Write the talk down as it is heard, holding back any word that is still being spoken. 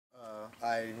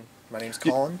My name's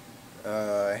Colin.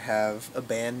 I have a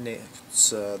band. It's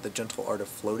The Gentle Art of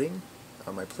Floating.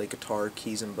 I play guitar,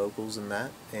 keys, and vocals in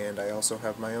that, and I also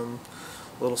have my own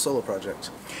little solo project.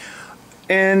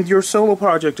 And your solo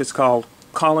project is called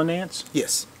COLIN NANCE?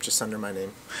 Yes, just under my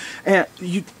name. And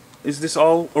is this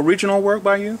all original work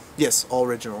by you? Yes, all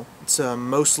original. It's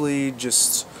mostly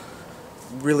just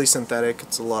really synthetic.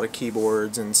 It's a lot of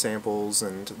keyboards and samples,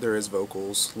 and there is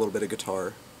vocals, a little bit of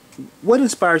guitar. What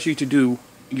inspires you to do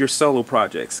your solo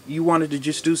projects? You wanted to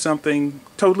just do something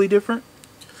totally different?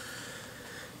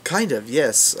 Kind of,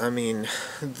 yes. I mean,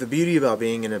 the beauty about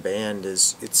being in a band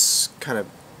is it's kind of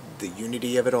the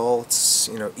unity of it all. It's,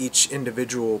 you know, each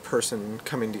individual person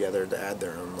coming together to add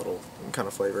their own little kind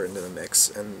of flavor into the mix,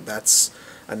 and that's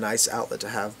a nice outlet to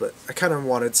have. But I kind of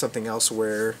wanted something else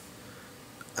where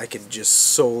I could just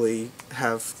solely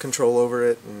have control over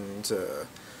it, and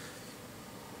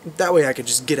that way I could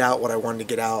just get out what I wanted to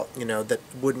get out, you know, that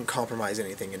wouldn't compromise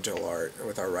anything in Gentle Art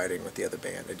with our writing with the other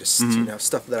band. I just, you know,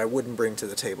 stuff that I wouldn't bring to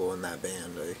the table in that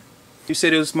band. You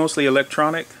said it was mostly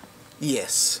electronic?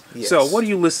 Yes, yes. So what are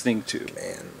you listening to?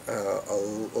 Man,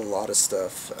 a lot of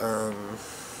stuff. I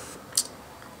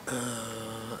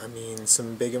mean,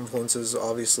 some big influences,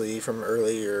 obviously, from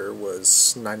earlier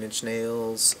was 9 Inch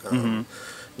Nails,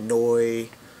 Noi,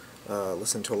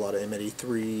 listened to a lot of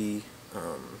M83,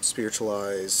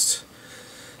 Spiritualized.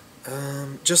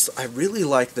 I really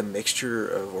like the mixture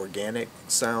of organic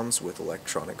sounds with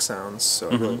electronic sounds, so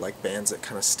I really like bands that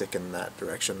kind of stick in that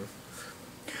direction.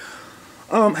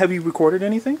 Have you recorded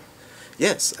anything?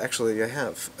 Yes, actually I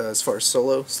have. As far as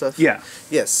solo stuff? Yeah.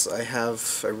 Yes, I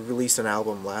have. I released an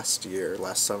album last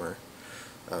summer,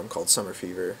 called Summer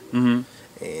Fever.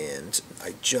 And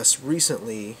I just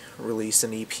recently released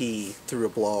an EP through a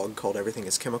blog called Everything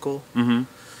is Chemical.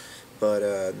 But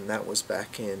that was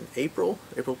back in April.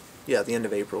 Yeah, the end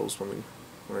of April is when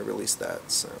I released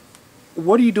that. So.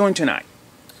 What are you doing tonight?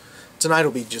 Tonight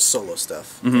will be just solo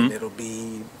stuff. And it'll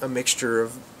be a mixture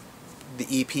of the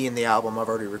EP and the album I've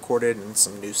already recorded, and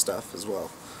some new stuff as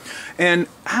well. And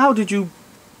how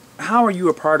are you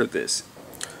a part of this?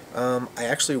 I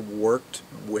actually worked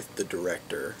with the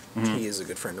director. He is a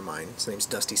good friend of mine. His name's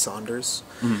Dusty Saunders.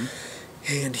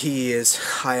 And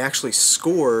I actually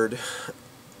scored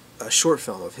a short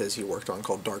film of his he worked on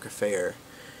called Dark Affair,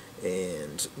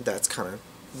 and that's kind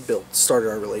of started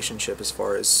our relationship as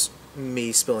far as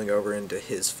me spilling over into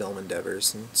his film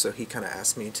endeavors. And so he kind of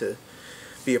asked me to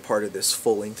be a part of this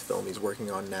full-length film he's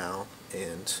working on now,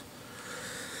 and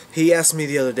he asked me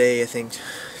the other day, I think,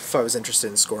 if I was interested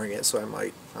in scoring it, so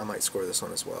I might score this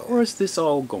one as well. Where is this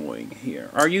all going here?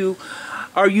 Are you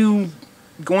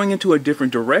going into a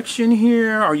different direction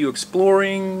here? Are you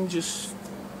exploring, just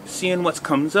seeing what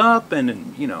comes up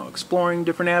and, you know, exploring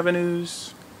different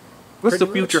avenues? What's the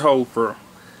future hold for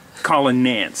COLIN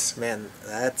NANCE? Man,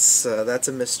 that's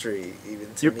a mystery even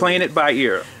to me. You're playing it by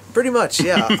ear. Pretty much,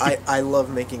 yeah. I love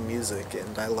making music,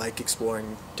 and I like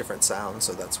exploring different sounds,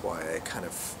 so that's why I kind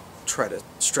of try to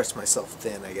stretch myself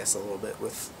thin, I guess, a little bit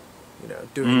with, you know,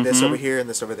 doing this over here and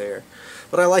this over there.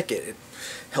 But I like it. It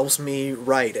helps me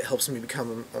write. It helps me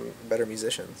become a better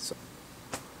musician. So,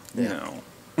 yeah. No.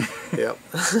 Yep.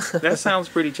 That sounds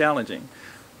pretty challenging.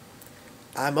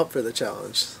 I'm up for the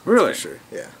challenge. Really? For sure,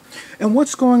 yeah. And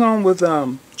what's going on with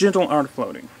Gentle Art of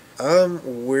Floating?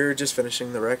 We're just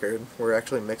finishing the record. We're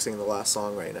actually mixing the last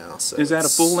song right now. So is that a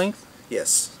full length?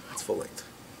 Yes, it's full length.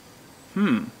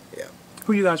 Yeah.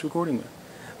 Who are you guys recording with?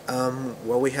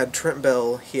 Well, we had Trent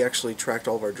Bell. He actually tracked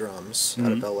all of our drums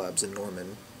out of Bell Labs in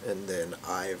Norman, and then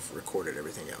I've recorded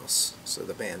everything else. So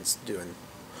the band's doing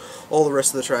all the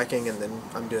rest of the tracking, and then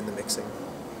I'm doing the mixing.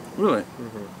 Really?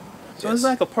 So it's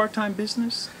like a part-time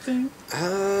business thing?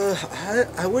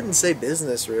 I wouldn't say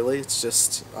business, really. It's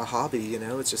just a hobby, you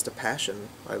know. It's just a passion.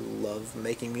 I love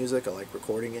making music. I like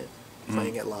recording it,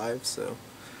 playing it live, so.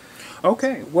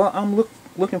 Okay. Well, I'm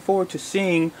looking forward to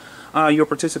seeing your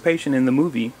participation in the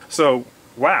movie. So,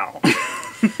 wow.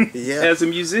 Yeah. As a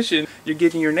musician, you're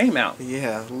getting your name out.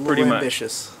 Yeah, a little pretty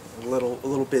ambitious. A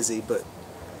little busy, but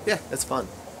yeah, it's fun.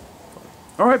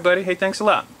 All right, buddy. Hey, thanks a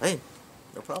lot. Hey,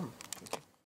 no problem.